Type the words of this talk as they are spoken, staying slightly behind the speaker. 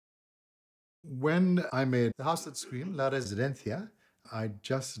When I made The House That Screamed, La Residencia, I'd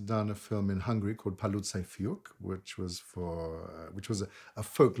just done a film in Hungary called Paluțai Fiuc, which was a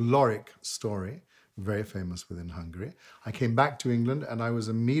folkloric story, very famous within Hungary. I came back to England and I was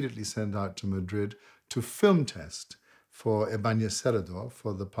immediately sent out to Madrid to film test for Ebañez Serrador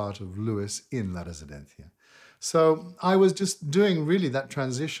for the part of Louis in La Residencia. So I was just doing really that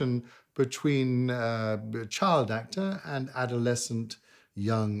transition between child actor and adolescent,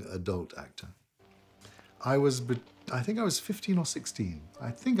 young adult actor. I think I was 15 or 16.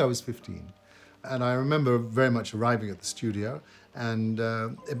 I think I was 15. And I remember very much arriving at the studio, and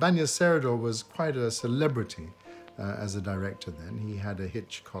Ebañez Serrador was quite a celebrity as a director then. He had a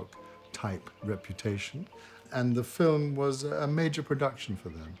Hitchcock-type reputation, and the film was a major production for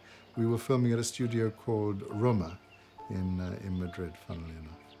them. We were filming at a studio called Roma in Madrid, funnily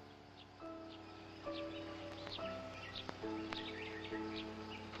enough.